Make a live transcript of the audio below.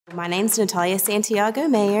My name's Natalia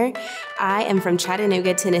Santiago-Meyer. I am from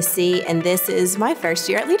Chattanooga, Tennessee, and this is my first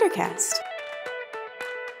year at Leadercast.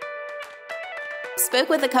 Spoke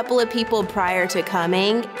with a couple of people prior to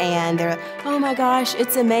coming, and they're like, oh my gosh,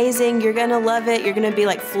 it's amazing. You're going to love it. You're going to be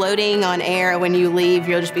like floating on air when you leave.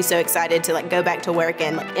 You'll just be so excited to go back to work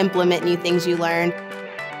and implement new things you learned.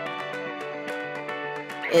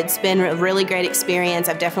 It's been a really great experience.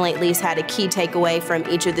 I've definitely at least had a key takeaway from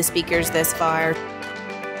each of the speakers thus far.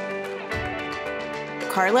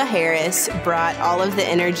 Carla Harris brought all of the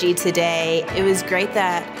energy today. It was great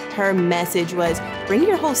that her message was, bring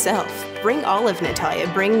your whole self. Bring all of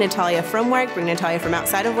Natalia. Bring Natalia from work, bring Natalia from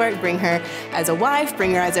outside of work, bring her as a wife,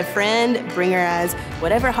 bring her as a friend, bring her as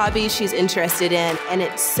whatever hobbies she's interested in. And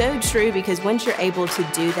it's so true, because once you're able to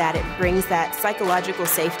do that, it brings that psychological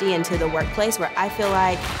safety into the workplace where I feel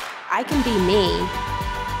like I can be me.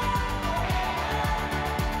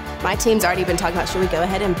 My team's already been talking about, should we go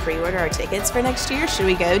ahead and pre-order our tickets for next year? Should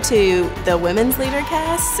we go to the Women's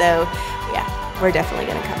Leadercast? So yeah, we're definitely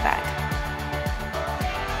gonna come back.